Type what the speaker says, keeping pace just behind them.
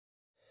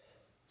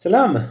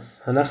שלום,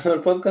 אנחנו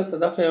על פודקאסט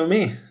הדף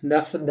היומי,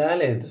 דף ד',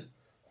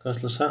 כבר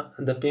 3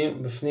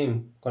 דפים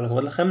בפנים. כל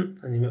הכבוד לכם,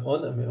 אני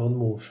מאוד מאוד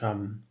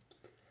מאושם.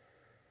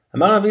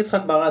 אמר רבי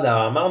יצחק בר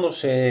אדר, אמרנו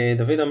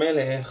שדוד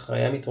המלך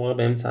היה מתעורר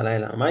באמצע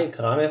הלילה. מה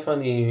יקרא?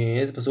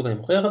 איזה פסוק אני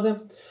מוכיח את זה?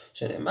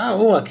 שנאמר,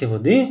 אורה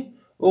כבודי,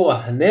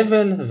 אורה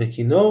הנבל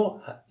וכינור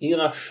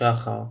העיר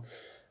השחר.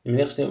 אני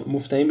מניח שאתם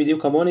מופתעים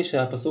בדיוק כמוני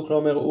שהפסוק לא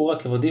אומר אורה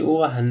כבודי,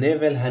 אורה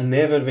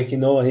הנבל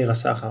וכינור העיר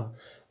השחר.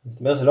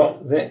 מסתבר שלא,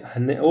 זה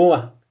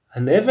אורה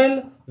הנבל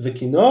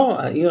וכינור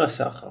העיר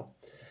השחר.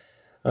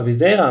 רבי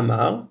זיירא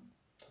אמר,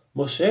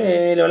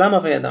 משה לעולם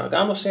הווה ידע,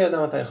 גם משה ידע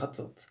מתי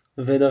חצות,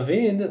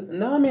 ודוד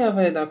נמי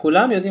הווה ידע,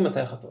 כולם יודעים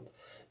מתי חצות.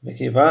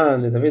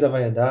 וכיוון לדוד הווה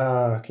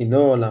ידע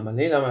כינור, למה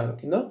לי, למה לא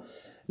כינור?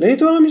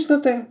 להתעורר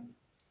משנתה.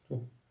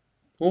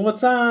 הוא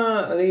רצה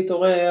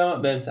להתעורר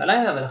באמצע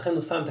הלילה, ולכן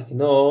הוא שם את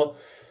הכינור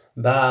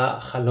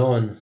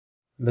בחלון.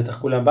 בטח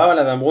כולם באו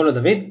אליו ואמרו לו,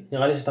 דוד,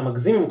 נראה לי שאתה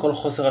מגזים עם כל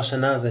חוסר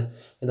השנה הזה.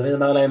 ודוד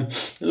אמר להם,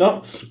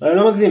 לא, אני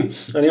לא מגזים,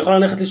 אני יכול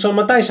ללכת לישון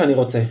מתי שאני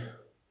רוצה.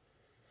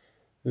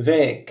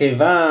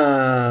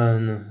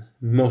 וכיוון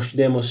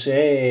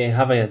משה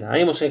הווה ידע,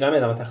 האם משה גם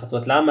ידע מתי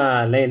חצות?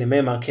 למה לילה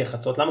אמר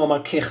כחצות? למה הוא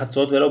אמר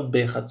כחצות ולא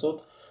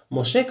בחצות?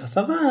 משה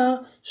כסבר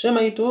שמא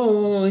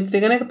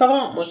יתגנב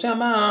פרעה. משה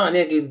אמר,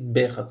 אני אגיד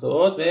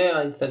בחצות,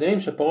 וההצטגנים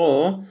של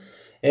פרעה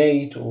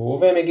יטעו,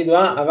 והם יגידו,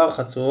 עבר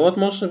חצות,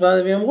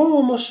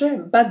 ויאמרו, משה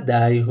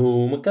בדי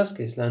הוא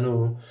מקשקש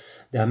לנו.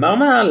 דאמר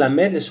מה,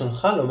 למד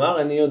לשונך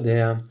לומר אני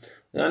יודע.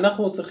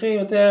 אנחנו צריכים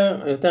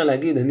יותר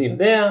להגיד אני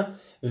יודע,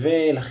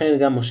 ולכן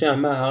גם משה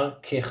אמר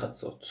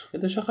כחצות,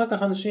 כדי שאחר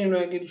כך אנשים לא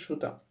יגידו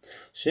שוטה.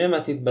 שמא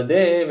תתבדה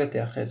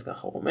ותאחז,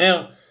 ככה הוא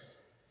אומר.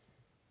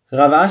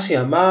 רב אשי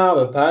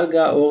אמר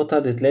בפלגה אורתא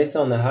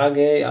דתלייסר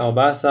נהגי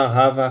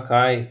 14 הווה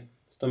קאי.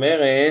 זאת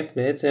אומרת,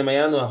 בעצם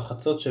היה לנו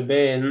החצות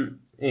שבין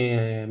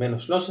בין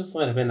ה-13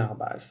 לבין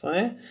ה-14,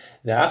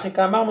 והאחי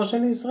כאמר משה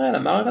לישראל,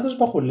 אמר הקדוש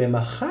ברוך הוא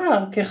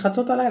למחר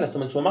כחצות הלילה. זאת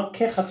אומרת שהוא אמר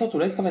כחצות,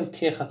 הוא לא התכוון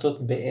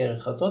כחצות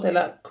בערך חצות,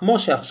 אלא כמו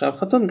שעכשיו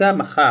חצות גם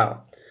מחר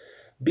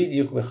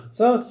בדיוק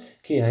בחצות,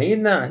 כי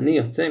הנה אני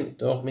יוצא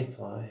מתוך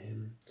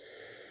מצרים.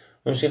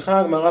 ממשיכה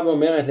הגמרא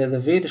ואומרת,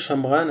 לדוד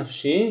שמרה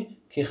נפשי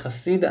כי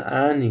חסיד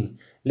אני.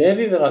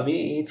 לוי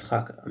ורבי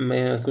יצחק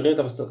מסבירים את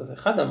הפסוק הזה.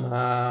 אחד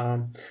אמר,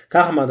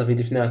 כך אמר דוד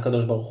לפני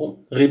הקדוש ברוך הוא,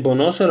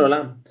 ריבונו של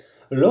עולם,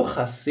 לא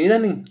חסיד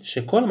אני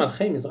שכל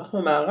מלכי מזרח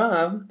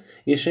ומערב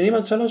ישנים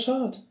עד 3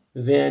 שעות,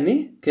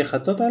 ואני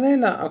כחצות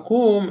הלילה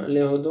אקום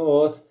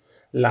להודות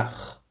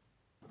לך.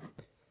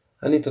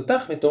 אני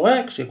תותח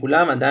מתעורר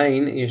כשכולם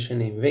עדיין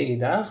ישנים.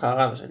 ואידך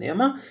הרב השני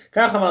אמר,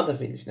 כך אמר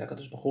דוד לפני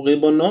הקדוש ברוך הוא,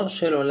 ריבונו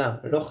של עולם,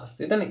 לא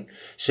חסיד אני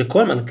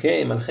שכל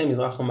מלכי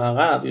מזרח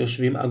ומערב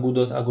יושבים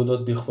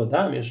אגודות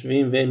בכבודם,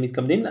 יושבים והם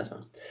מתכבדים לעצמם,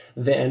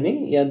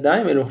 ואני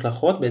ידיים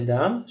מלוכלכות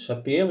בדם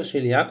שפיר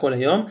ושליה. כל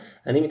היום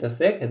אני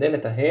מתעסק כדי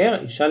לטהר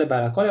אישה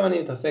לבעלה, כל היום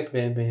אני מתעסק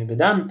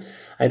בדם,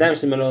 הידיים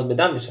שלי מלאות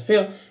בדם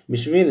ושפיר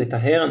בשביל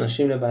לטהר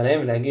אנשים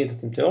לבעליהם ולהגיד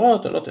אתם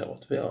טהורות או לא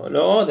טהורות.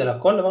 ולא עוד, אלא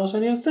כל דבר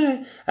שאני עושה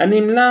אני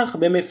אמלך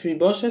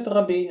במפיבושת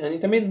רבי. אני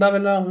תמיד בא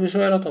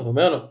ושואל אותו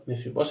ואומר לו,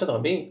 מפיבושת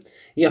רבי,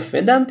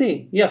 יפה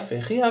דנתי,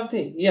 יפה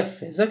חייבתי,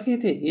 יפה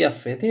זקיתי,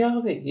 יפה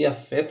תיארתי,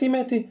 יפה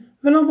תימתי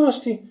ולא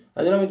בושתי.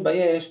 אני לא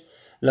מתבייש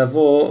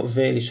לבוא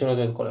ולשאול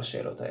אותו את כל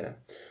השאלות האלה,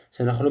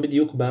 שאנחנו לא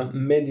בדיוק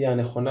במדיה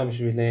הנכונה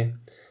בשביל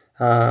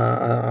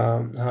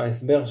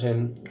ההסבר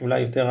של אולי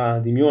יותר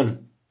הדמיון,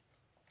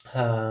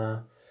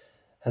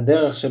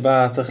 הדרך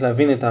שבה צריך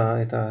להבין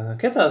את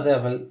הקטע הזה,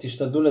 אבל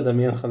תשתדלו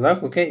לדמיין חזק.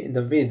 אוקיי,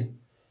 דוד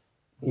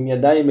עם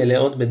ידיים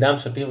מלאות בדם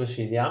שפיר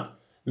ושליה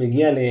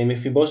מגיע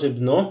למפיבושת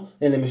בנו,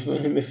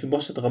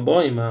 למפיבושת רבו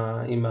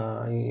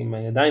עם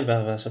הידיים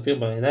והשפיר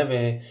בידיים,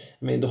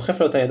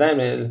 ודוחף לו את הידיים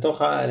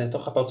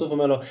לתוך הפרצוף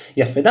ואומר לו,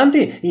 יפה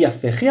דנתי,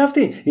 יפה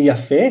חייבתי,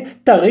 יפה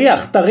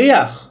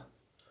תריח.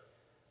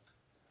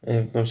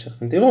 ממשיך,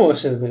 אתם תראו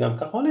שזה גם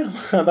ככה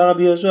הולך. אמר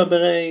רבי יהושע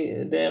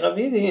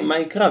ברבי ידי, מה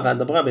יקרא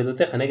ואדברה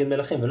בעדותיך נגד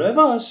מלכים ולא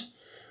יבוש.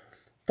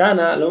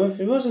 תנא לא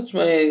מפיבושת,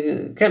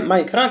 כן, מה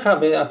יקרא,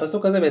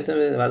 והפסוק הזה בעצם,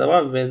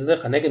 והדבר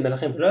בעדותיך נגד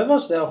מלכים ולא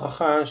יבוש, זה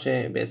ההוכחה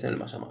שבעצם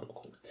למה שאמרנו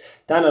קודם.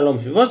 תנא לא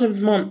מפיבושת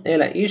שמו,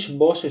 אלא איש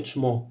בושת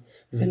שמו.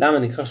 ולמה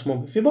נקרא שמו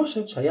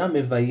מפיבושת? שהיה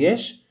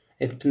מבייש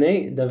את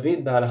פני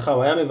דוד בהלכה,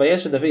 הוא היה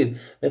מבייש את דוד,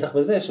 בטח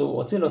בזה שהוא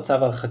הוציא לו צו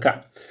הרחקה.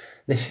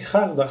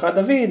 לפיכך זכה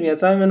דוד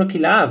ויצא ממנו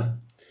כלאב.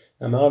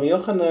 אמר רבי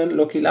יוחנן,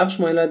 לא כלאב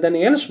שמו אלא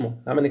דניאל שמו.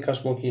 למה נקרא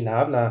שמו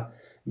כלאב?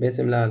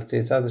 בעצם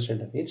לצאצא הזה של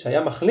דוד,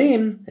 שהיה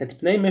מחלים את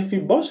פני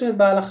מפיבושת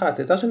בהלכה.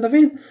 הצאצא של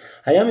דוד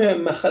היה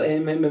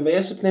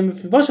מבייש את פני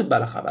מפיבושת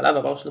בהלכה, ועליו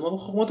עבר שלמה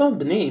בחוכמתו,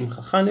 בני אם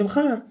חכם לבך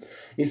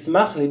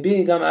ישמח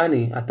ליבי גם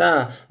אני.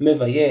 אתה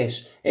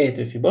מבייש את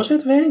מפיבושת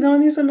וגם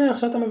אני שמח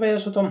שאתה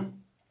מבייש אותו.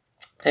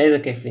 איזה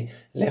כיף לי,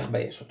 לך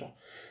בייש אותו.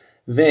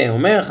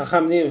 ואומר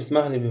חכם בני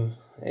ישמח ליבי,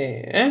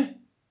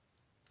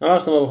 אמר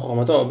שלמה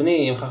בחוכמתו,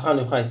 בני אם חכם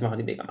לבך ישמח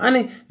ליבי גם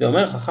אני.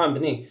 ואומר חכם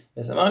בני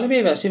ישמח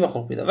ליבי וישיב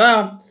החוק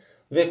בדבר,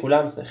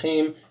 וכולם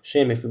שמחים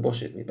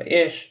שמפיבושת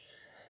מתבייש.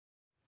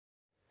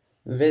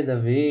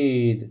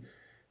 ודוד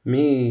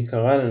מי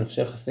קרא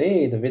לנפשי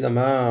חסיד? דוד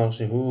אמר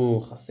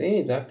שהוא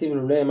חסיד, והכתיב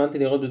לולא האמנתי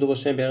לראות בדור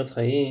השם בארץ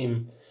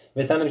חיים.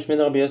 ותנא משמי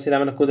דרבי יוסי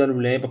למה נקוד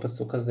הלולא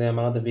בפסוק הזה,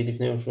 אמר דוד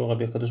לפני יהושע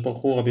רבי הקדוש ברוך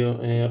הוא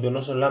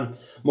רביונו של עולם,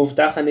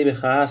 מובטח אני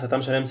בך שאתה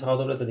משלם שכר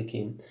טוב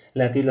לצדיקים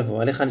לעתיד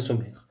לבוא, עליך אני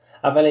סומך,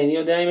 אבל איני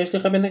יודע אם יש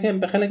לך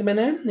בחלק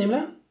ביניהם, נמלא.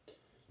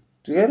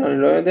 כן, אני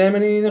לא יודע אם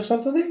אני נחשב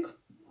צדיק.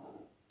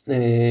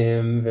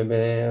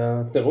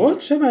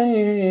 ובתירוץ שמה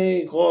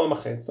יגרום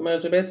החטא, זאת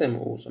אומרת שבעצם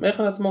הוא סומך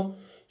על עצמו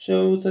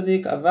שהוא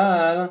צדיק,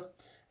 אבל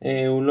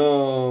הוא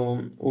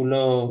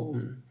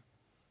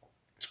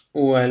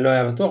לא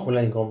היה בטוח,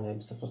 אולי יגרום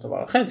בסופו של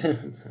דבר החטא.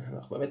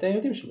 אנחנו באמת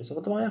יודעים שבסופו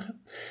של דבר היה חטא.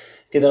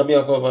 כדרבי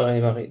יעקב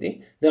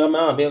ברידי,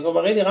 רבי יעקב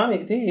ברידי רמי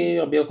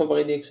כתיב, רבי יעקב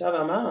ברידי הקשב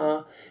ואמר,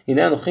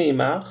 הנה אנוכי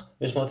עמך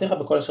ושמרתיך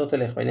בכל אשר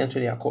תלך, בעניין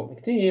של יעקב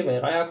כתיב,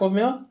 וירא יעקב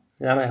מאוד.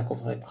 למה יעקב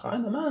פחד?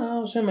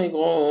 אמר שמא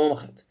יגרום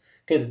החטא.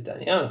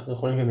 כדתניא, אנחנו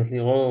יכולים באמת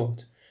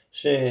לראות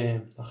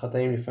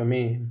שהחטאים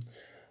לפעמים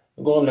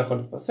גורם להכל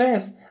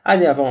להתפספס,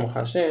 עד יעבור עמך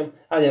השם,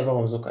 עד יעבור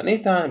עמזו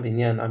קניתא,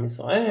 בעניין עם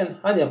ישראל,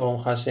 עד יעבור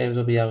עמך השם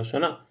זו ביאה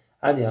ראשונה,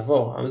 עד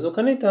יעבור עמזו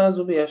קניתא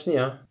זו ביאה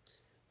שנייה.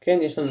 כן,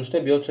 יש לנו שתי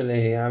ביאות של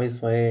עם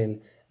ישראל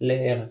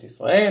לארץ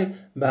ישראל,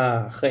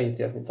 אחרי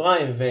יציאת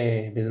מצרים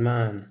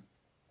ובזמן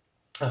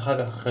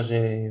אחר כך אחרי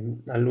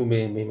שעלו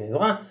בימי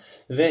עזרא,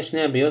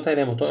 ושני הביאות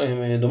האלה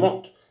הן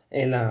דומות,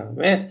 אלא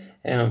באמת,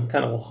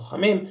 כאן ערכו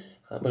חכמים,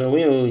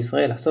 ראויים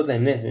ישראל לעשות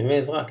להם נס בימי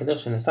עזרא כדרך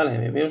שנעשה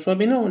להם בימי יהושע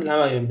בן נון.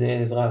 למה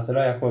בימי עזרא זה לא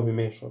היה כמו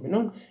בימי יהושע בן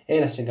נון,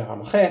 אלא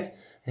שגרם החטא.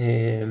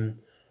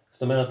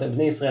 זאת אומרת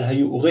בני ישראל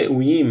היו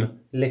ראויים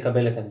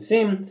לקבל את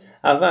הניסים,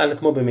 אבל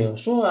כמו בימי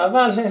יהושע,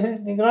 אבל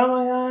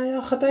נגרם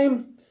היה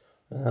חטאים,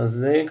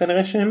 אז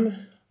כנראה שהם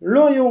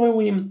לא היו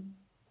ראויים.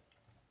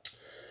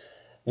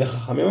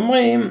 וחכמים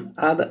אומרים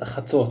עד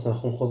חצות,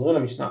 אנחנו חוזרים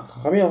למשנה,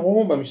 חכמים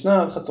אמרו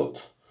במשנה עד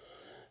חצות.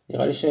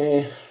 נראה לי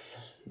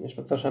שיש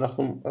מצב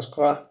שאנחנו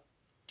אשכרה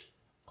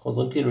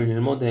חוזרים כאילו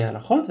ללמוד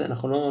הלכות,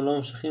 ואנחנו לא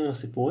ממשיכים עם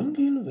הסיפורים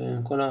כאילו,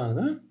 וכל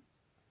זה.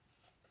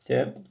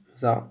 כן,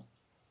 זר.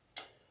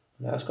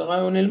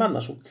 ואשכרה הוא נלמד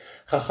משהו.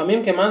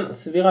 חכמים כמן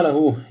סבירה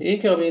להוא, אי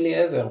כרבי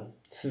אליעזר,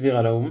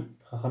 סבירה להוא.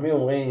 חכמים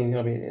אומרים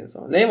כרבי אליעזר.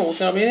 להם אמרו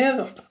כרבי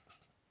אליעזר.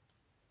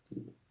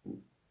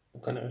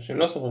 כנראה שהם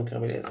לא סוברים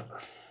כרבי אליעזר.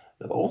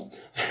 לא ברור.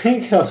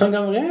 כרבן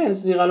גמליאל,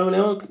 סבירה להוא,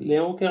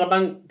 לאמרו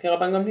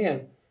כרבן גמליאל.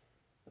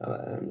 אבל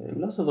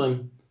הם לא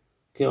סוברים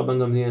כרבן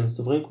גמליאל, הם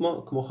סוברים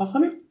כמו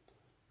חכמים.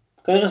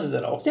 כנראה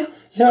שזה לא אופציה,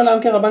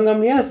 לעולם כרבן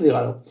גמליאל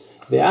סבירה לו.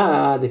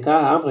 ועד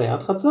דקה אמרי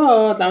עד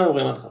חצות, למה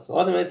אומרים עד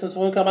חצות? הם בעצם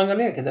סוברים כרבן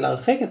גמליאל, כדי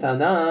להרחיק את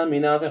האדם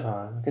מן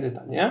העבירה.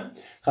 כדתניא,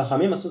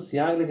 חכמים עשו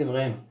סייג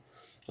לדבריהם.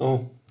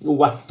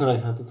 וואו,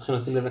 אתם צריכים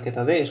לשים לב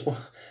לקטע הזה, יש פה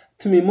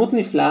תמימות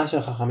נפלאה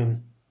של חכמים.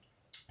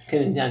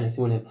 כן,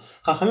 שימו לב.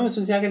 חכמים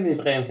עשו סייג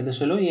לדבריהם, כדי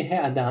שלא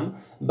יהיה אדם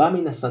בא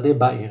מן השדה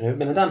בערב,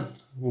 בן אדם.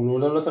 הוא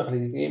לא צריך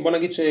להגיד, בוא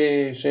נגיד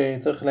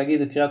שצריך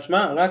להגיד קריאת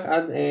שמע רק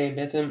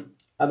בעצם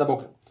עד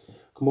הבוקר.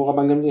 כמו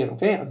רבן גמליאל,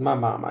 אוקיי? אז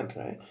מה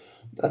יקרה?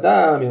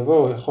 אדם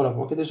יכול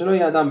לבוא, כדי שלא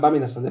יהיה אדם בא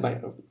מן השדה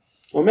בערב.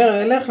 הוא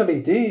אומר, אלך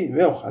לביתי,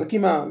 ואוכל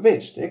קימה,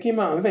 ושתה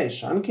קימה,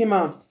 ושן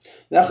קימה,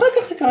 ואחר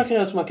כך יקרא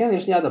קריאת שמע, כן,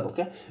 יש לי עד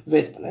הבוקר,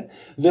 ואתפלל,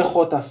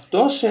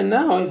 וחוטפתו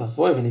שינה, אוי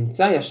ואבוי,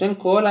 ונמצא ישן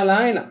כל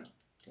הלילה.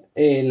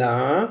 אלא,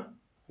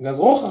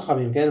 גזרו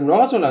חכמים, כן? הם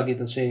לא רצו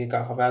להגיד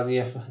שככה, ואז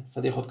יהיה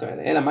פדיחות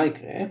כאלה, אלא מה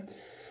יקרה?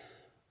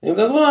 הם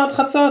גזרו עד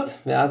חצות,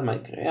 ואז מה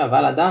יקרה?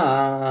 אבל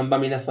אדם בא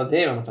מן השדה,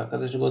 במצב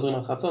כזה שגוזרים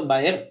עד חצות,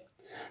 בערב,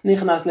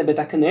 נכנס לבית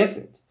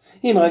הכנסת,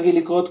 אם רגיל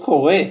לקרוא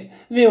קורא,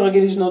 ואם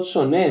רגיל לשנות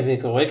שונה,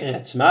 וקורא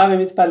קריאת שמע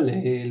ומתפלל,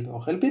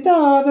 ואוכל פיתה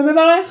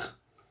ומברך.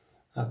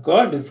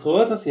 הכל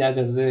בזכות הסייג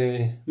הזה.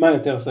 מה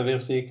יותר סביר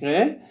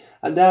שיקרה?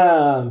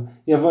 אדם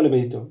יבוא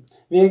לביתו,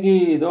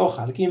 ויגיד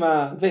אוכל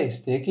קימה,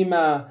 ושתה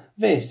קימה,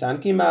 ושן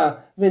קימה,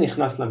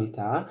 ונכנס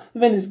למיטה,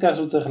 ונזכר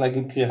שהוא צריך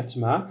להגיד קריאת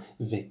שמע,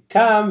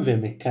 וקם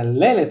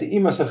ומקלל את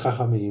אמא של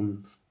חכמים.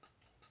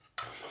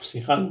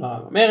 ממשיכה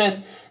כבר אומרת,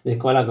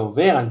 וכל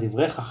הגובר על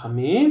דברי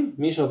חכמים,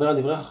 מי שעובר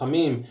על דברי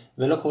חכמים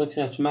ולא קורא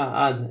קריאת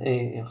שמע עד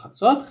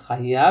חצות,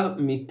 חייב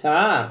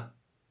מיתה.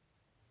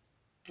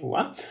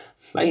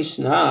 מה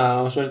ישנה?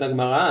 או שואלת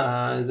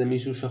הגמרא, איזה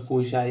מישהו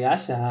שפוי שהיה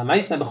שם, מה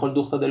ישנה בכל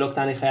דוכתא דלא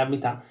קטני חייב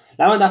מיתה?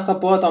 למה דווקא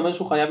פה אתה אומר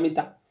שהוא חייב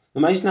מיתה?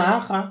 ומה ישנה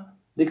אחא?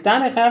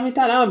 דקטני חייב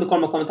מיתה, למה בכל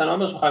מקום אתה לא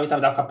אומר שהוא חייב מיתה,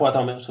 ודווקא פה אתה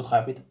אומר שהוא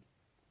חייב מיתה?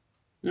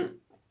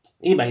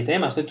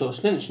 בהתאם,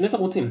 שני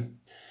תירוצים.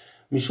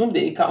 משום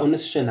דאיקה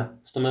אונס שינה,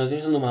 זאת אומרת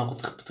יש לנו, אנחנו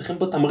צריכים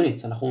פה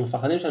תמריץ, אנחנו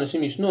מפחדים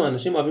שאנשים ישנו,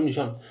 אנשים אוהבים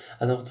לישון,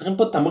 אז אנחנו צריכים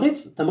פה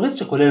תמריץ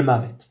שכולל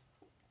מוות.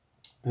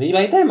 והיא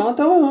בהתאם, מאוד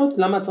טעות,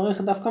 למה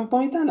צריך דווקא פה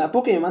מיתה?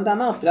 להפוקים, מה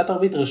דאמר, תפילת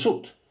ערבית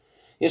רשות.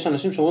 יש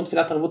אנשים שאומרים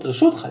תפילת ערבות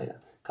רשות חלילה,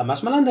 כמה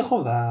שמלן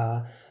דחובה,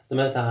 זאת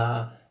אומרת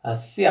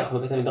השיח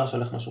בבית המדרש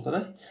הולך משהו כזה.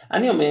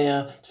 אני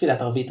אומר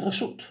תפילת ערבית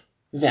רשות,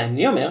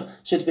 ואני אומר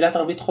שתפילת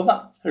ערבית חובה,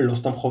 לא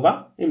סתם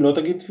חובה, אם לא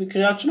תגיד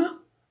קריאת שמע,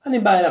 אני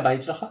בא אל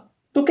הבית שלך,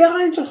 תוקע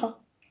עין שלך.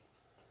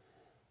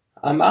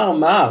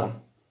 אמר,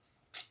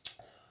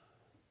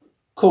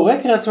 קורא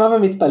קריאת שמע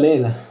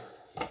ומתפלל,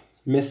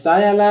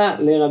 מסייע לה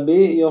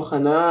לרבי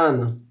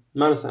יוחנן,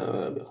 מה מסיים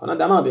רבי יוחנן?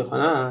 דאמר רבי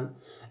יוחנן,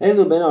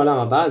 איזו בין העולם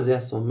הבא זה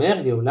הסומך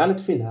גאולה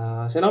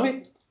לתפילה של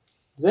ערבית.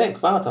 זה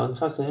כבר אתה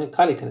נכנס,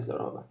 קל להיכנס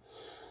לעולם הבא.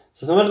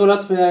 זה סומך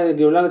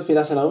גאולה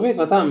לתפילה של ערבית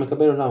ואתה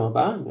מקבל עולם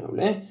הבא,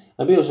 מעולה.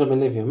 רבי יהושע בן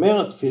לוי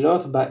אומר,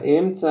 תפילות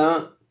באמצע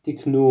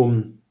תקנו.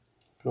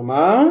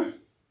 כלומר,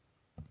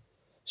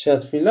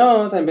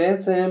 שהתפילות הן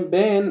בעצם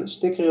בין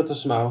שתי קריאות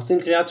השמה. עושים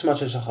קריאת שמה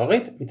של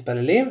שחרית,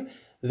 מתפללים,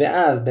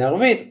 ואז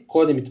בערבית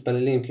קודם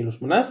מתפללים כאילו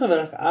 18,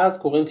 ורק אז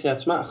קוראים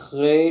קריאת שמה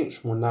אחרי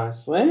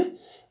 18,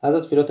 אז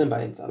התפילות הן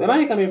באמצע. במה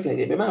היא כמה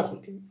מפלגת? במה הם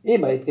חולקים? היא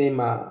בעית עם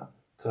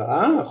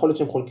הקראה, יכול להיות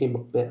שהם חולקים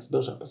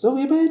בהסבר של הפסוק,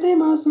 היא בעית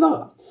עם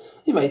הסברה.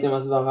 היא בעית עם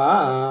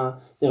הסברה,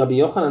 רבי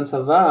יוחנן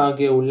סבר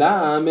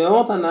גאולה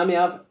מאורתא נמי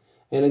הווה,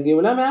 אלא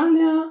גאולה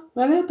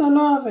מעליה אתה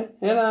לא הווה,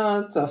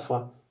 אלא צפרא.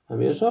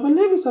 רבי יהושע בן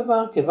לוי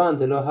סבר, כיוון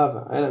דלא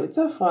הווה, אלא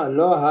מצפרא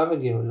לא הווה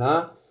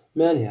גאולה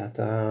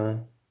מעלייתא.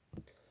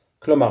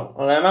 כלומר,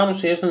 הרי אמרנו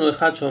שיש לנו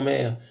אחד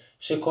שאומר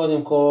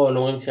שקודם כל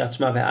אומרים קריאת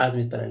שמע ואז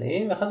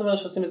מתפללים, ואחד אומר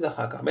שעושים את זה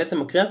אחר כך.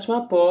 בעצם הקריאת שמע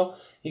פה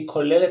היא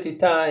כוללת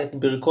איתה את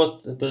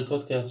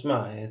ברכות קריאת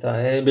שמע, את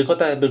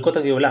ברכות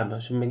הגאולה,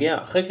 שמגיע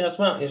אחרי קריאת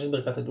שמע יש את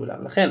ברכת הגאולה.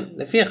 ולכן,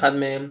 לפי אחד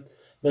מהם,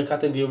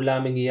 ברכת הגאולה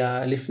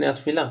מגיעה לפני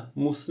התפילה,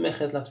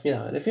 מוסמכת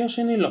לתפילה, ולפי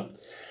השני לא.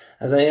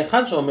 אז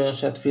האחד שאומר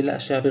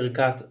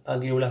שהברכת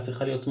הגאולה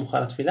צריכה להיות סמוכה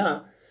לתפילה,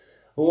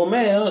 הוא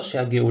אומר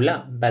שהגאולה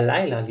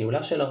בלילה,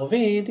 הגאולה של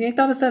ערבית, היא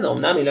הייתה בסדר.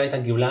 אמנם היא לא הייתה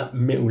גאולה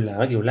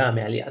מעולה, גאולה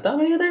מעלייתא, אבל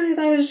היא עדיין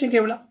הייתה איזושהי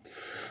גאולה.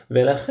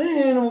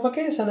 ולכן הוא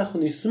מבקש שאנחנו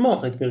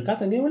נסמוך את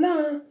ברכת הגאולה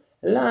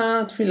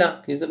לתפילה,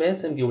 כי זה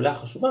בעצם גאולה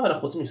חשובה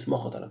ואנחנו רוצים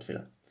לסמוך אותה לתפילה.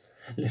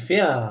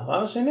 לפי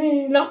הרב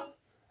השני, לא.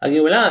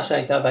 הגאולה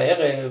שהייתה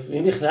בערב,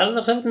 היא בכלל לא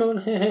נחשבת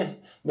מעולה,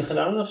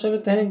 בכלל לא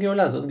נחשבת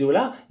גאולה. זאת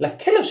גאולה,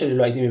 לכלב שלי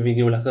לא הייתי מביא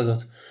גאולה כזאת.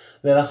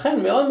 ולכן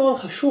מאוד מאוד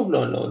חשוב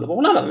לו, לא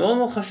ברור למה, מאוד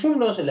מאוד חשוב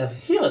לו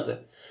להבהיר את זה.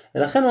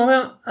 ולכן הוא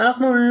אומר,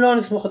 אנחנו לא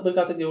נסמוך את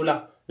ברכת הגאולה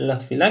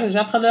לתפילה, כדי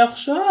שאף אחד לא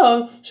יחשוב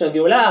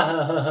שהגאולה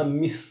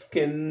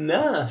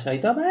המסכנה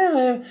שהייתה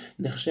בערב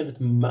נחשבת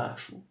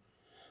משהו.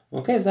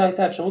 אוקיי, זו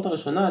הייתה האפשרות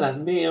הראשונה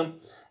להסביר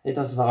את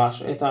הסברה,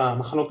 את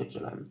המחלוקת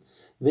שלהם.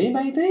 והיא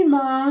בעיתי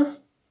מה?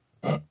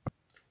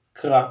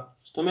 קרא.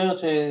 זאת אומרת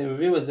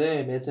שהביאו את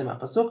זה בעצם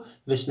מהפסוק,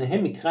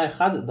 ושניהם מקרא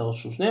אחד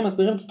דרשו. שניהם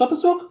מסבירים את אותו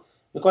פסוק,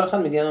 וכל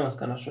אחד מגיע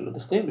למסקנה שלו.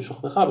 דכתיב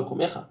בשוכבך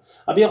ובקומך.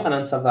 רבי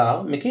יוחנן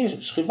סבר, מקיש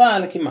שכיבה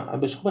לקימה.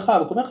 בשוכבך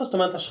ובקומך, זאת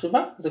אומרת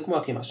השכיבה זה כמו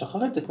הקימה,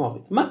 שחרית זה כמו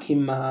ערבית. מה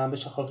קימה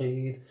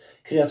בשחרית?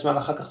 קריאת שמע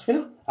ואחר כך תפילה.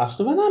 אף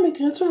שכיבה נמי,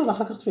 קריאת שמע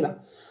ואחר כך תפילה.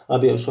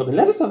 רבי יהושע בן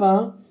לוי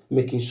סבר,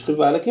 מקיש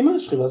שכיבה לקימה,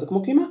 שכיבה זה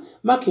כמו קימה.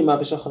 מה קימה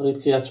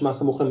בשחרית? קריאת שמע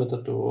סמוך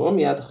למיטתו,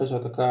 מיד אחרי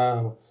שאתה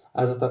קם,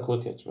 אז אתה קורא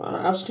קריאת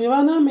שמע. אף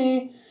שכיבה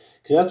נמי,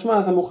 קריאת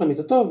שמע סמוך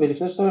למיטתו,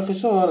 ולפני שאתה הולך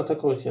לישון אתה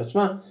קורא קריאת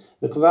שמע.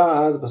 וכבר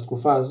אז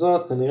בתקופה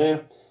הזאת כנראה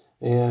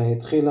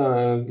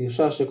התחילה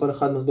גישה שכל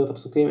אחד מסביר את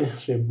הפסוקים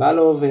איך שבא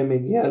לו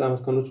ומגיע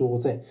למסקנות שהוא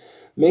רוצה.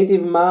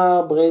 מיטיב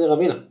מר ברי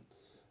רבינה.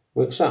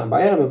 הוא הקשה,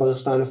 בערב מברך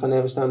 2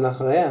 לפניה ו2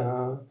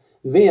 לאחריה,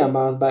 והיא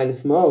אמרת באה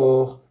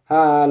לסמוך,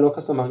 לא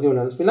כסמך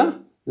גאולה לתפילה.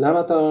 למה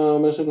אתה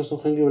אומר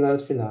שסומכים גאולה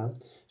לתפילה?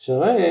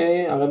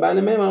 הרי באה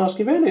למאמר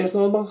השכיבנו, יש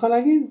לו עוד ברכה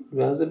להגיד,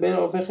 ואז זה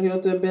הופך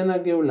להיות בין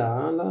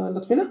הגאולה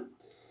לתפילה.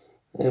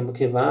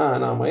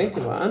 כיוון,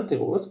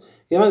 תירוץ,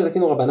 כיוון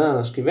דתקינו רבנן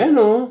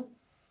השכיבנו,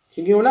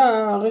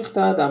 שגאולה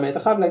אריכתא דמי, אתה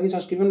חייב להגיד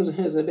שהשכיבנו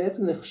זה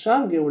בעצם נחשב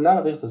גאולה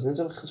אריכתא,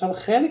 זה נחשב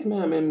חלק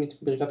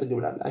מברכת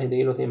הגאולה.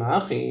 הידי לא תימא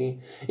אחי,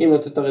 אם לא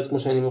תתרץ כמו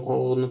שאני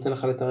נותן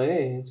לך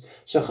לתרץ,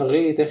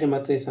 שחרית איך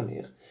ימצא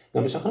סמיך.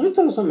 גם בשחרית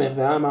אתה לא סומך,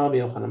 ואמר רבי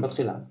יוחנן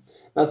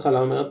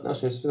בהתחלה אומרת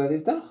השם שפתי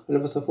תפתח,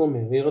 ולבסוף הוא אומר,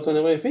 ויהי רצון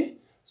יראה יפי.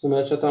 זאת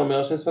אומרת שאתה אומר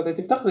השם שפתי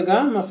תפתח, זה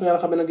גם מפריע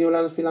לך בין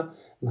הגאולה לתפילה.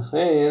 לכן,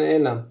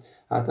 אלא,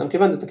 אתם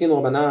כיוון דתקינו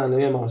רבנן,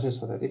 למי אמר השם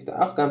שפתי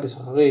תפתח, גם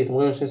בשחרית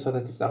אומרים השם שפתי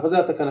תפתח, וזה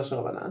התקנה של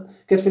רבנן,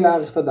 כתפילה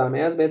אריכתא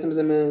דמי, אז בעצם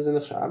זה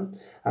נחשב.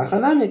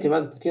 הכנמי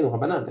כיוון דתקינו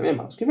רבנן, למי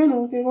אמר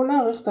שכיבנו, גאולה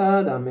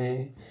אריכתא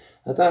דמי.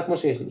 אתה כמו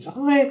שיש לי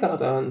בשחרית, ככה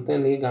אתה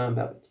נותן לי גם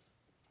בערבית.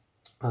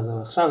 אז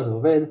עכשיו זה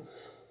עובד,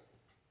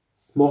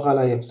 סמוך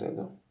עליי יהיה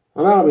בסדר.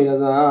 אמר רבי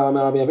אלעזר,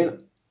 אמר רבי אבינה,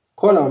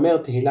 כל האומר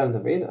תהילה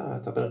לדוד,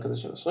 את הפרק הזה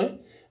של אשרי,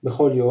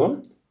 בכל יום,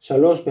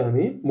 3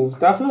 פעמים,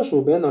 מובטח לו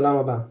שהוא בן עולם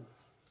הבא.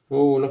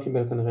 הוא לא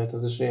קיבל כנראה את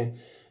זה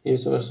שאם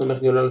סומך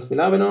גאולה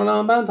לתפילה בן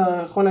עולם הבא,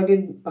 אתה יכול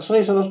להגיד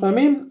אשרי 3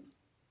 פעמים,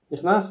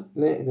 נכנס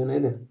לגן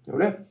עדן.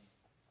 מעולה.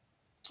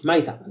 מה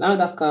איתה? למה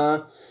דווקא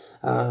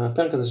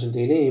הפרק הזה של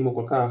תהילים הוא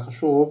כל כך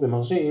חשוב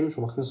ומרשים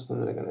שהוא מכניס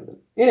אותנו לגן עדן?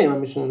 הנה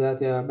אם מישהו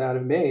דעתי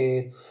באלף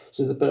בית,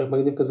 שזה פרק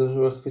מגניב כזה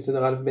שהוא הולך לפי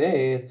סדר אלף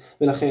בית,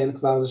 ולכן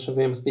כבר זה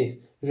שווה מספיק.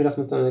 בשביל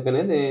להכניס אותנו לגן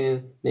עדן,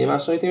 נעימה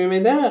שראיתי ממי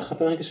דרך,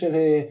 הפרק של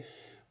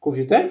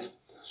ק"ט,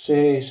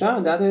 שאישה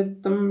דעתי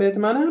את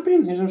מענה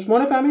הרפין, יש שם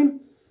 8 פעמים.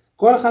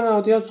 כל אחד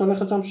מהאותיות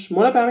שהולכת שם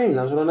 8 פעמים,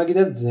 למה שלא נגיד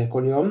את זה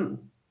כל יום?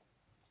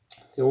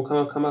 תראו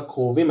כמה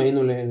קרובים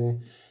היינו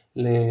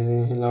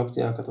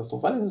לאופציה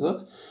הקטסטרופלית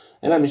הזאת.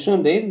 אלא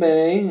משום דאית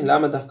בי,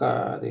 למה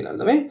דווקא תהילה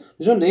לדוד?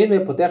 משום דאית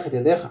בי פותח את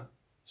ידיך,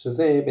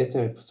 שזה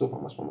בעצם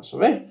פסוק ממש ממש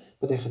שווה,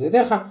 פותח את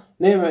ידיך,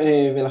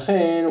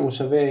 ולכן הוא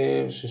שווה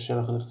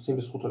שאנחנו נכנסים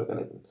בזכותו לגן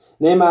עדן.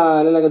 נאמר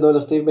הלל הגדול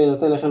לכתיב בין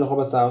נותן לכם לכל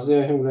בשר,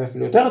 זה אולי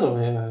אפילו יותר טוב,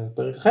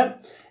 פרק אחר,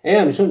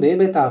 אלא משום דאי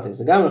בתרתי,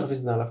 זה גם הולך לפי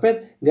סדר לפת,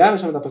 גם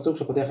יש שם את הפסוק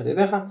שפותח את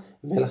ידיך,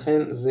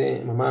 ולכן זה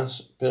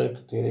ממש פרק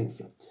תהילים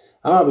נפלא.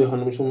 אמר רבי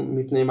יוחנן משום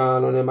מפני מה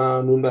לא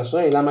נאמר נון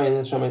באשרי, למה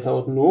אין שם את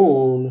האות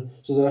נון,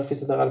 שזה הולך לפי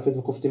סדר אלפית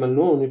וקופצים על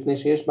נון, מפני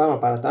שיש בה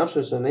מפלתם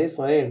של שונאי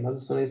ישראל. מה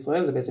זה שונאי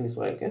ישראל? זה בעצם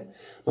ישראל, כן?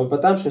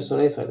 מפלתם של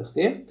שונאי ישראל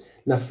לכתיב,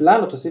 נפלה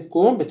לא תוסיף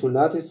קום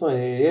בתולת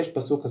ישראל. יש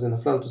פסוק כזה,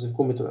 נפלה לא תוסיף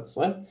קום בתולת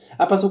ישראל.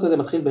 הפסוק הזה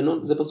מתחיל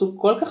בנון, זה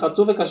פסוק כל כך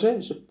עצוב וקשה,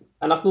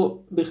 שאנחנו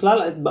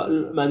בכלל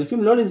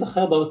מעדיפים לא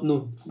להיזכר באות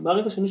נון.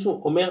 ברגע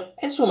שמישהו אומר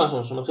איזשהו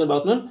משהו שמתחיל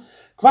באות נון,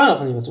 כבר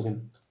אנחנו נהיה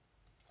עצובים.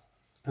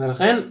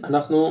 ולכן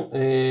אנחנו,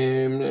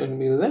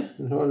 בגלל זה,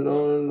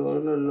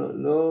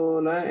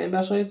 אין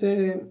באשרי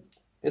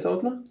את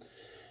האות נון.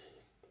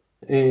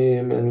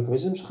 אני מקווה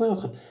שזה משכנע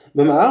אתכם.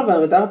 במאר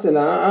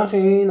והמתרצלה,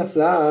 אחי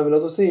נפלה ולא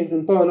תוסיף,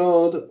 ננפול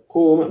עוד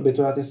קום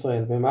בתולת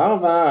ישראל. במאר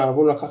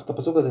והרבו לקח את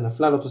הפסוק הזה,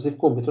 נפלה לא תוסיף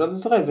קום בתולת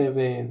ישראל,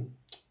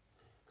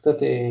 וקצת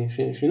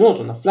שינו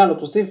אותו, נפלה לא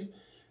תוסיף,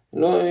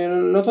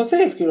 לא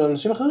תוסיף, כאילו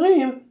אנשים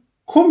אחרים,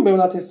 קום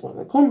בתולת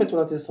ישראל. קום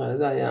בתולת ישראל,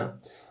 זה היה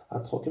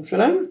הצחוקים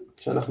שלהם,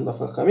 שאנחנו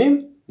דווקא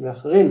קמים,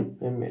 ואחרים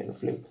הם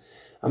נופלים.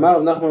 אמר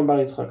רב נחמן בר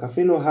יצחק,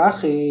 אפילו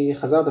הכי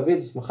חזר דוד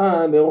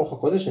ושמחה ברוח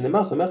הקודש,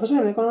 שנאמר שמח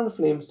השם לכל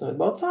הנופלים. זאת אומרת,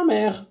 באות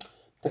שמח,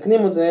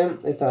 תקנים את זה,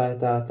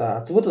 את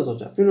העצבות הזאת,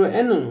 שאפילו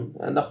אין לנו,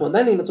 אנחנו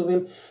עדיין נהיים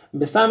עצובים,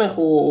 בסמך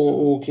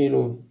הוא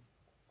כאילו,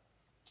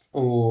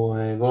 הוא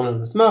גורם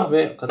לנו לשמח,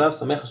 וכתב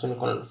שמח השם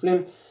לכל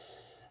הנופלים.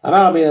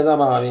 אמר רבי אלעזר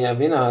בר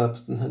אבינה,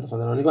 הדבר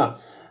הזה לא נגמר.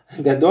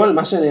 גדול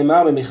מה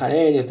שנאמר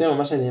במיכאל יותר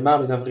ממה שנאמר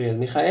בגבריאל.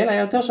 מיכאל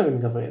היה יותר שווה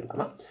מגבריאל.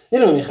 למה?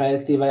 אילו במיכאל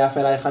כתיב היה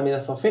אפלה אחד מן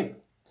השרפים.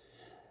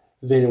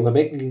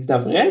 ולגבי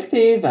גבריאל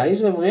כתיב,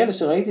 והאיש גבריאל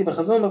אשר ראיתי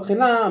בחזון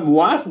בתחילה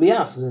מואף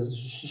ביף. זה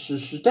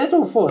שתי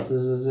תעופות.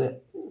 זה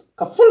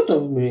כפול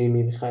טוב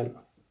ממיכאל.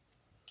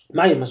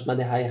 מה יהיה משמע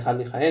דהי אחד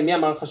מיכאל? מי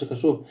אמר לך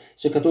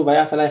שכתוב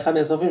היה אפלה אחד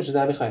מן השרפים שזה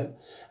היה מיכאל?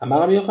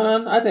 אמר רבי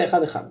יוחנן, עתה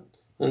אחד אחד.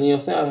 אני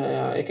עושה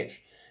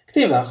עקש.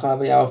 כתיב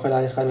אחריו היה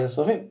אפלה אחד מן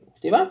השרפים.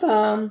 כתיבת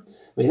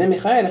והנה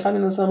מיכאל, אחד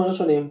מן השרים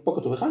הראשונים. פה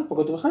כתוב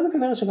אחד,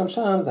 וכנראה שגם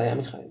שם זה היה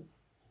מיכאל.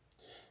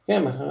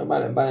 כן,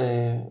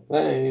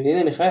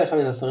 והנה מיכאל, אחד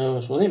מן השרים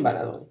הראשונים, בא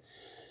לעזור לי.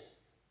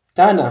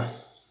 תנא,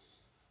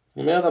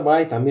 אומרת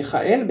הברייתא,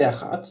 מיכאל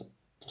באחת.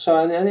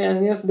 עכשיו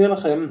אני אסביר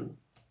לכם,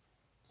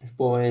 יש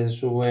פה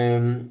איזשהו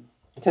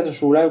קטע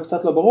שאולי הוא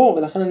קצת לא ברור,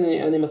 ולכן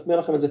אני מסביר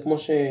לכם את זה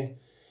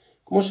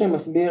כמו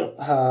שמסביר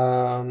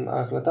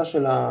ההקלטה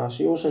של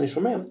השיעור שאני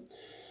שומע.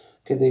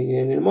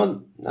 כדי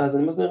ללמוד, אז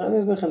אני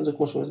אסביר לכם את זה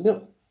כמו שהוא הסביר.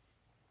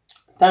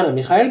 תנא,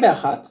 מיכאל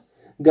באחת,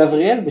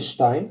 גבריאל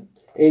בשתיים,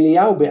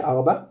 אליהו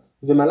בארבע,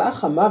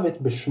 ומלאך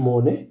המוות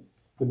בשמונה,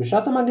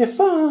 ובשעת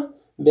המגפה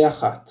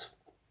באחת.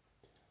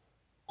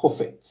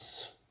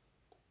 קופץ.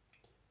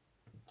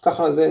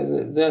 ככה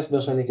זה ההסבר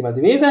שאני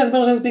קיבלתי. ואם זה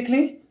ההסבר שיספיק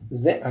לי,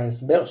 זה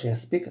ההסבר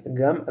שיספיק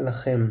גם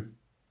לכם.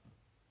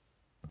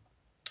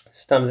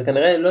 סתם, זה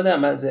כנראה, לא יודע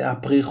מה, זה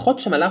הפריחות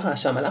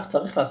שהמלאך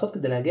צריך לעשות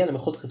כדי להגיע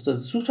למחוז חפצו.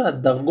 זה סוג של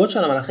הדרגות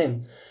של המלאכים.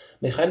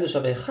 מיכאל זה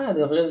שווה 1,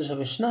 גבריאל זה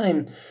שווה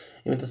 2.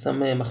 אם אתה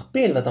שם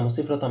מכפיל ואתה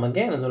מוסיף לו את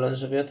המגן, אז אולי זה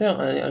שווה יותר,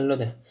 אני לא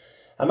יודע.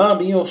 אמר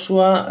רבי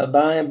יהושע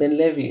בן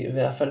לוי,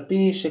 ואף על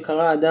פי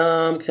שקרא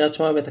אדם קריאת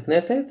שמע בבית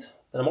הכנסת,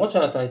 למרות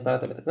שאתה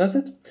התפללת בבית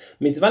הכנסת,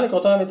 מצווה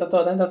לקראתו למיטתו,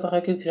 עדיין אתה צריך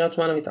להגיד קריאת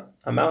שמע למיטה.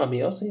 אמר רבי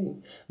יוסי,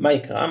 מה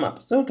יקרא, מה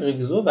הפסוק?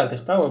 רגזו ואל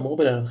תחטאו, אמרו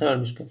בלבבכם על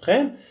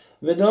משכבכם,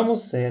 ודומו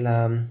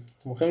סלע.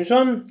 אתם הולכים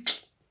לישון?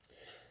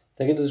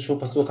 תגיד איזשהו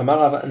פסוק. אמר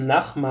רב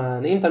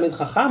נחמן, אם תלמיד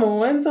חכם,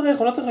 הוא אין צריך,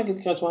 הוא לא צריך להגיד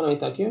קריאת שמע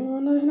למיטה, כי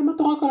הוא למד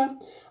תורה כולל.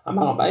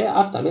 אמר רבי,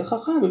 אף תלמיד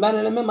חכם, מבעל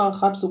אלמי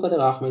מערכה פסוקה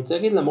דרחמי.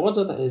 צריך להגיד למרות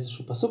זאת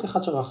איזשהו פסוק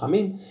אחד של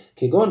רחמים,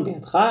 כגון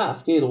בידך,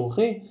 הפקיד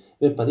רוחי,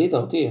 ופדית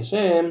אותי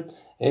השם,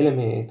 אלה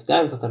גם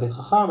אם אתה תלמיד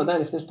חכם,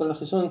 עדיין לפני שאתה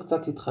הולך לישון,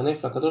 קצת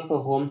תתחנף לקדוש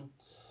ברוך הוא,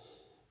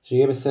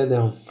 שיהיה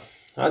בסדר.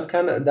 עד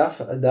כאן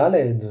דף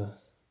ד'.